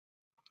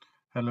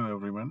Hello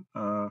everyone.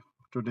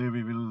 Today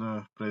we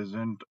will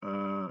present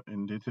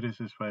in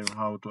D365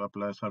 how to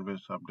apply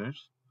service updates.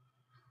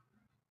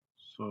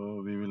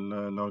 So we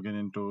will log in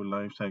into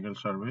Lifecycle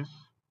Service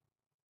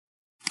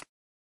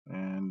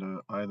and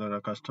either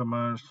a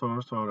customer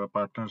source or a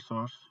partner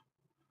source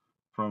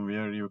from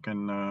where you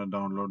can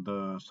download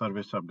the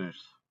service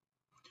updates.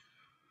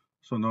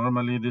 So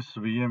normally this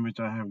VM which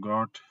I have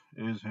got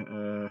is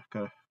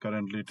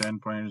currently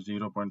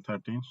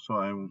 10.0.13. So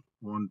I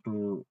want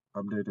to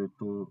update it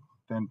to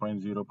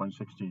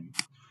 10.0.16.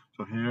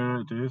 So here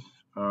it is,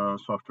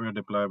 software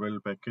deployable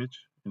package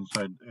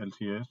inside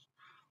LCS,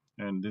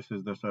 and this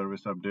is the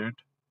service update,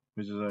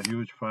 which is a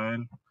huge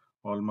file,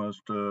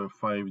 almost 5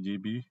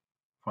 GB,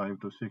 5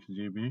 to 6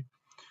 GB.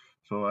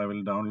 So I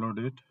will download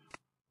it.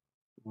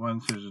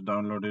 Once it's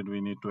downloaded,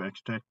 we need to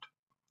extract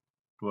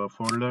to a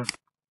folder.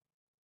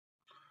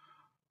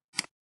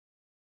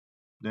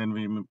 Then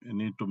we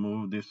need to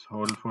move this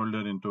whole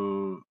folder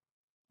into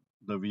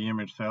the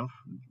VM itself,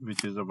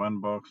 which is a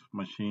one box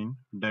machine,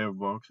 dev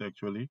box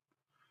actually.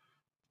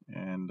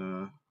 And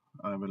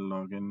I will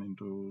log in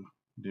into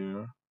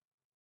there.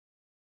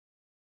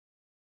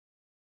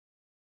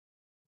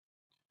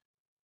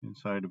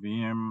 Inside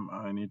VM,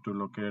 I need to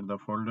locate the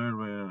folder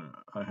where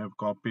I have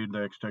copied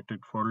the extracted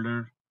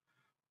folder,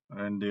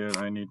 and there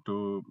I need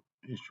to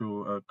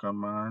issue a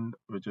command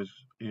which is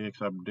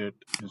axupdate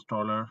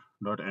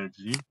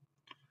installer.exe,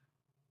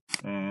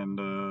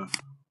 and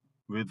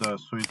with a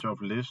switch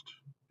of list,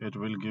 it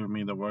will give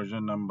me the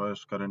version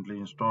numbers currently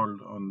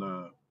installed on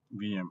the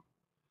VM.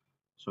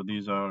 So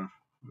these are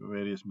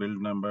various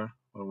build number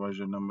or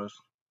version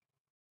numbers,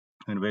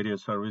 and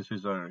various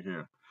services are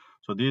here.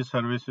 So these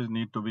services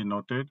need to be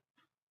noted.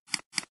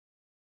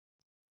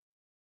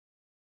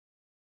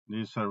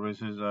 These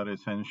services are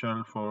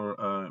essential for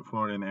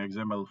an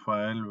XML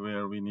file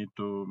where we need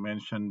to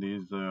mention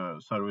these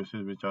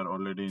services which are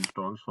already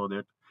installed, so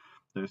that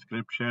the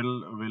script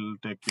shell will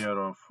take care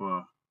of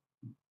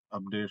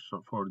updates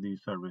for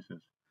these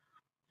services.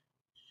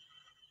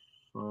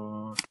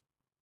 So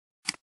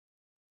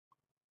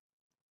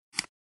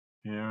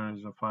here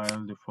is a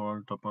file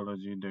default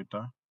topology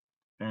data,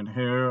 and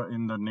here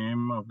in the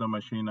name of the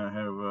machine I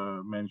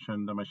have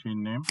mentioned the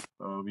machine name,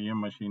 VM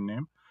machine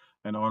name,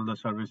 and all the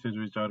services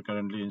which are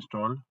currently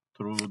installed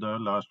through the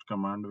last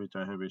command which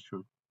I have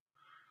issued.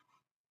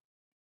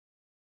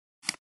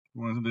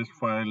 Once this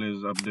file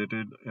is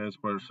updated as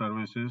per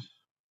services,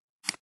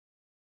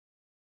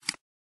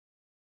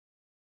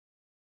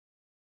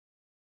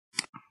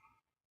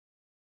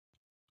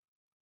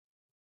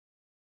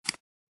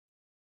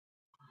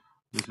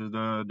 this is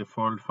the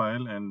default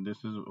file, and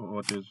this is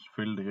what is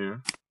filled here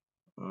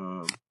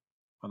uh,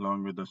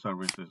 along with the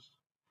services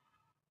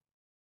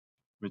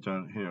which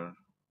are here.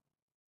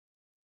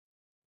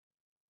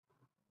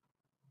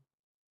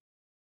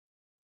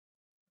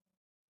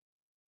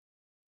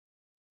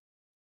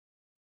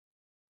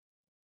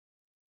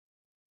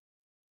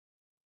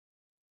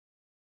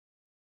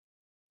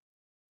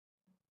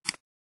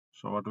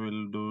 So what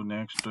we'll do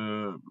next,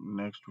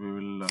 next we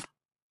will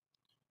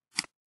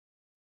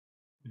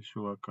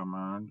issue a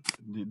command.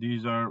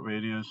 These are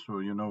various,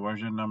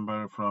 version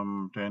number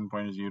from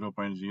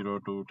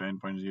 10.0.0 to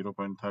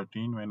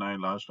 10.0.13 when I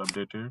last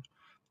updated,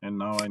 and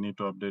now I need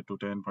to update to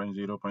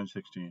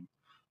 10.0.16.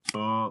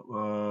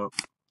 So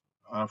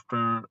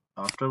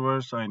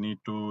afterwards I need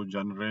to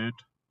generate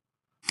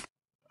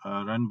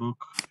a runbook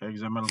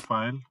XML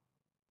file.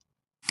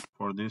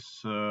 For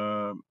this,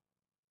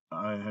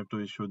 I have to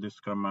issue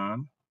this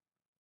command,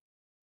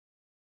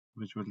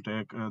 which will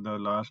take the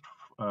last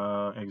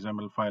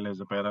XML file as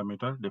a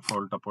parameter,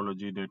 default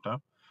topology data,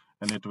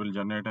 and it will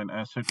generate an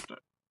asset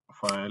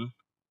file,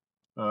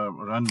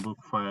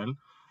 runbook file.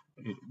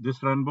 This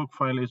runbook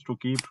file is to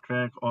keep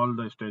track all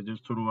the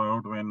stages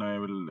throughout when I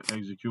will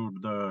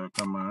execute the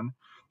command.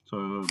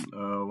 So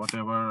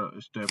whatever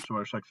steps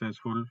were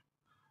successful,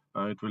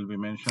 it will be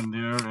mentioned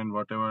there, and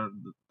whatever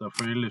the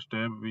failed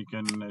step, we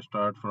can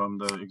start from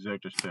the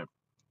exact step.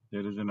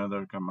 There is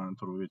another command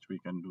through which we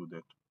can do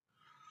that.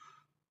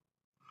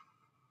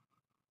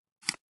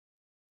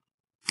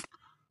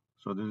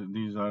 So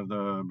these are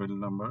the build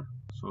number.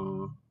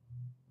 So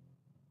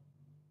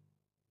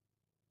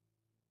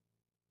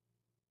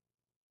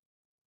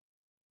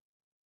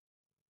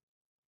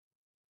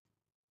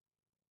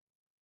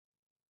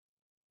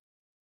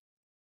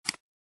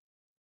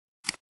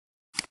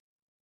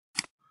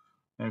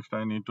next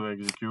I need to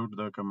execute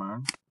the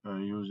command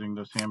using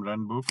the same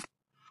runbook.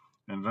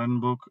 And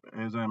runbook,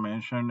 as I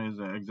mentioned, is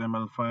an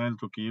XML file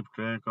to keep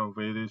track of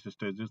various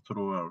stages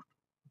throughout.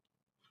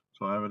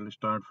 So I will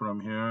start from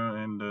here,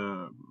 and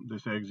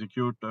this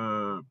execute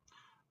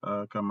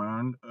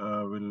command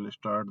will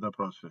start the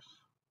process.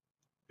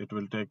 It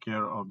will take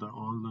care of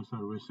all the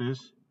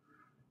services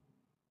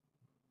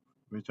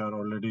which are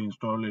already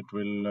installed. It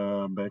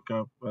will back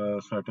up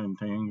certain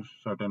things,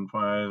 certain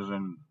files,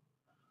 and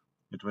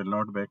it will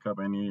not back up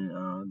any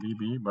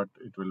DB, but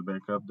it will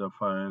back up the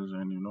files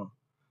and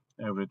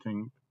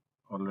everything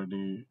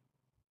already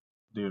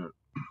there.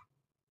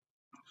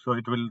 So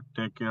it will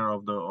take care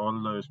of the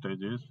all the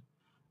stages.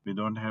 We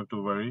don't have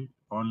to worry.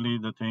 Only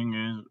the thing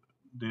is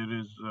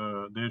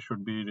there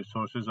should be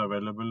resources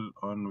available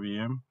on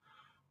VM.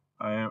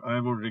 I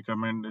would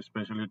recommend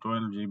especially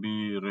 12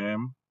 GB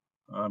RAM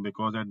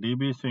because at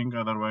DB Sync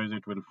otherwise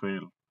it will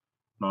fail.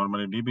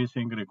 Normally DB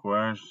Sync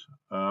requires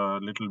a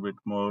little bit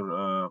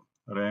more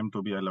RAM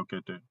to be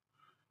allocated.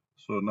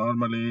 So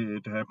normally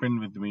it happened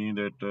with me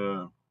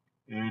that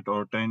 8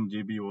 or 10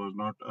 GB was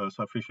not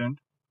sufficient.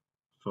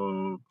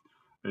 So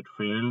it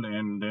failed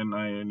and then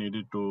I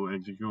needed to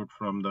execute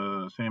from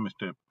the same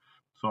step.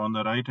 So on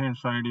the right hand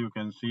side you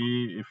can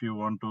see if you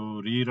want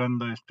to rerun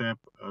the step,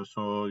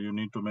 so you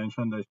need to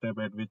mention the step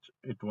at which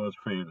it was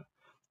failed,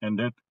 and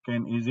that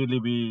can easily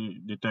be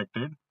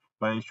detected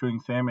by issuing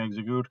same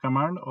execute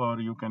command, or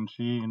you can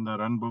see in the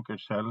run book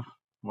itself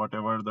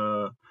whatever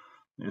the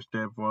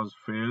step was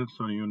failed,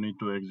 so you need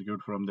to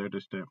execute from that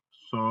step.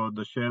 So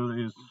the shell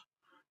is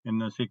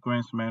in a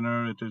sequence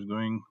manner, it is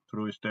going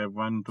through step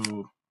 1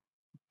 to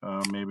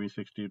maybe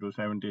 60 to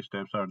 70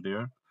 steps are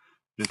there.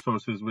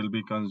 Resources will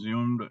be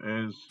consumed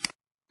as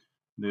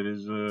there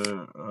is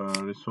a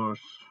resource,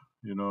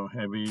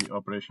 heavy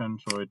operation,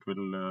 so it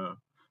will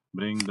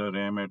bring the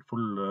RAM at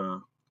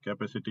full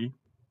capacity,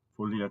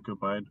 fully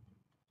occupied.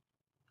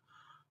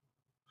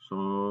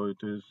 So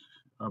it is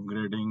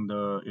upgrading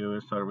the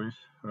AOS service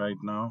right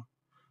now,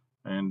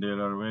 and there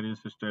are various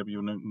steps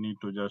you need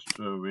to just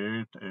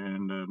wait.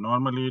 And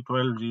normally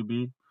 12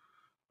 GB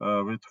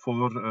with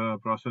 4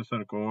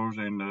 processor cores,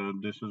 and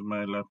this is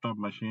my laptop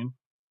machine,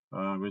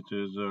 which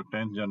is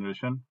 10th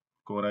generation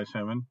Core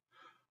i7,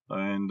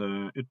 and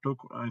it took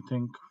I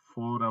think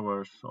 4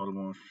 hours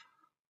almost.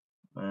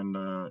 And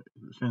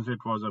since it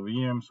was a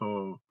VM,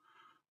 so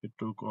it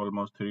took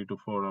almost 3 to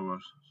 4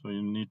 hours. So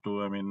you need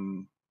to, I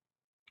mean,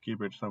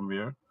 keep it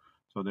somewhere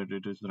so that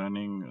it is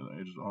running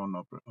its own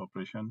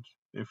operations.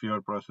 If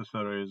your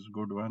processor is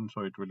good one,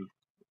 so it will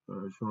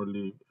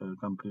surely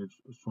complete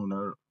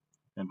sooner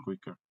and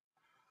quicker.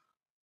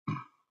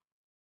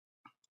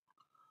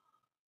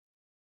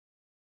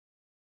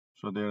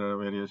 So there are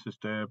various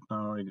steps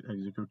now,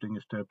 executing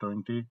step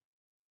 20,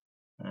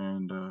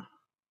 and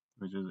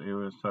which is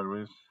AOS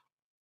service.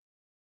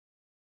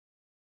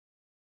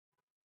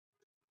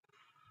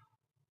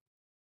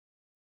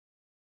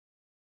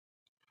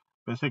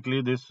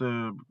 Basically, this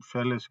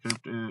shell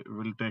script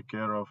will take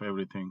care of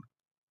everything.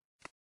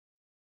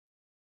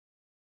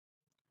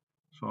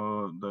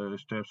 So the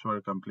steps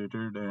were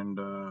completed, and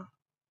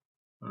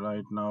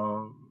right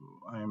now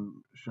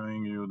I'm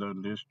showing you the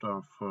list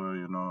of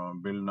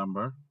build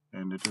number,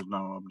 and it is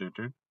now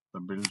updated. The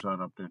builds are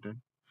updated.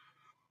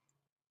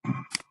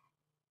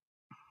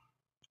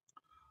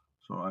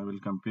 So I will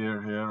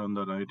compare here on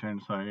the right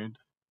hand side.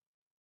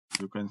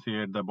 You can see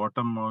at the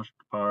bottommost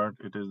part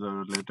it is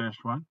the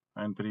latest one,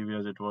 and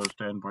previous it was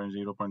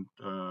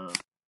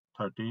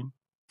 10.0.13.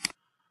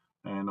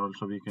 And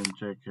also we can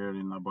check here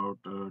in about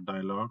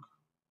dialog.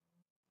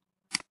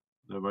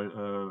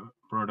 The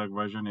product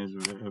version is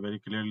very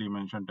clearly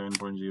mentioned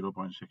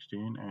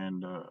 10.0.16,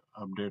 and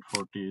update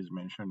 40 is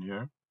mentioned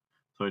here.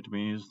 So it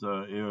means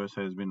the AOS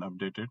has been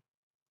updated,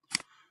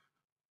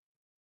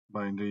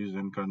 binaries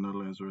and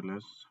kernel as well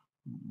as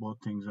both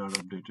things are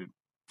updated.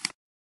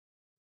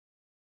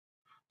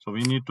 So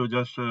we need to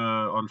just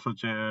also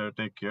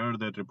take care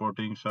that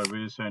reporting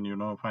service and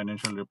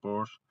financial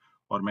reports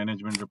or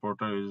management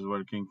reporter is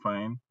working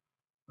fine.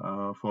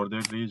 For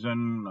that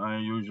reason, I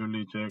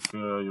usually check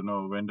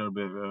vendor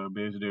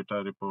based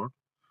data report,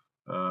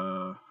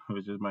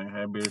 which is my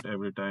habit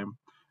every time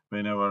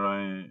whenever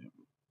I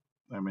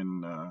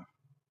mean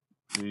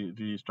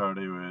restart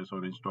AOS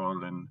or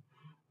install an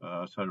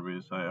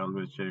service. I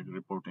always check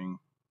reporting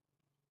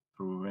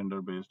through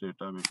vendor based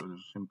data because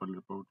it's simple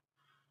report.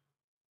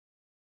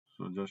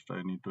 So just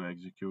I need to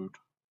execute.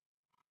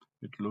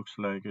 It looks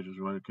like it is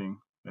working.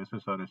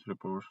 SSRS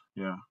reports,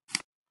 yeah,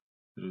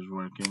 it is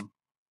working.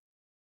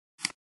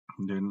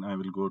 Then I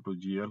will go to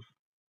GL.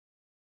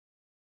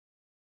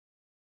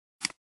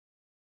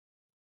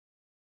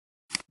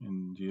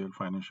 In GL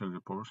financial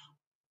reports.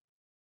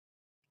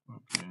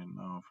 Okay,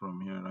 now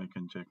from here I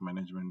can check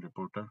management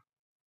reporter.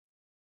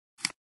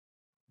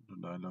 The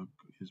dialog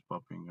is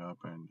popping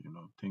up, and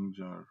things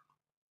are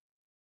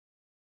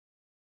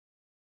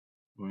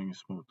going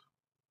smooth.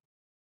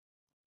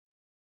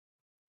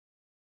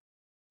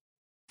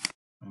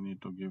 I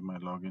need to give my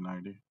login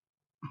ID,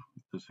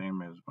 the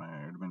same as my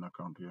admin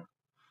account here.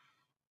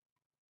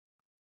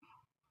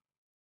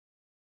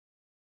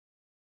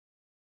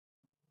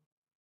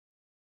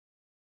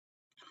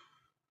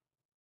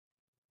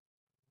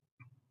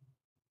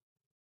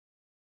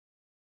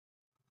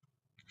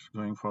 It's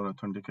going for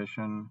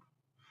authentication,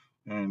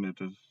 and it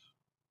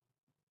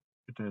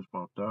has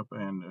popped up,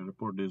 and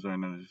report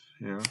designer is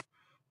here.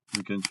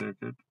 We can check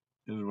it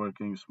is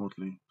working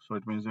smoothly. So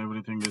it means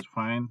everything is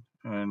fine,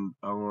 and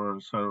our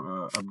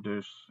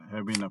updates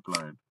have been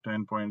applied.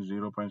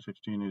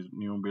 10.0.16 is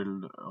new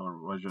build or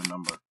version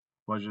number.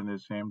 Version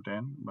is same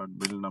 10, but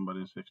build number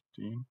is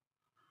 16,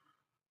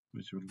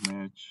 which will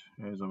match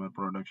as our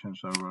production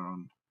server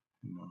on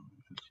No,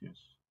 LCS.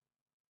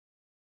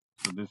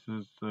 So this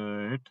is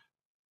it.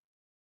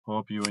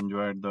 Hope you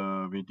enjoyed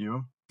the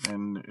video,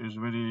 and it's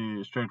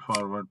very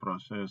straightforward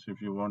process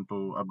if you want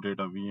to update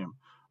a VM.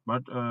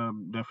 But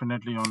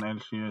definitely on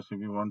LCS, if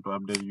you want to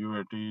update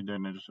UAT,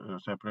 then it's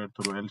separate.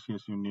 Through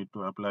LCS, you need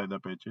to apply the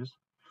patches.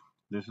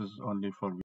 This is only for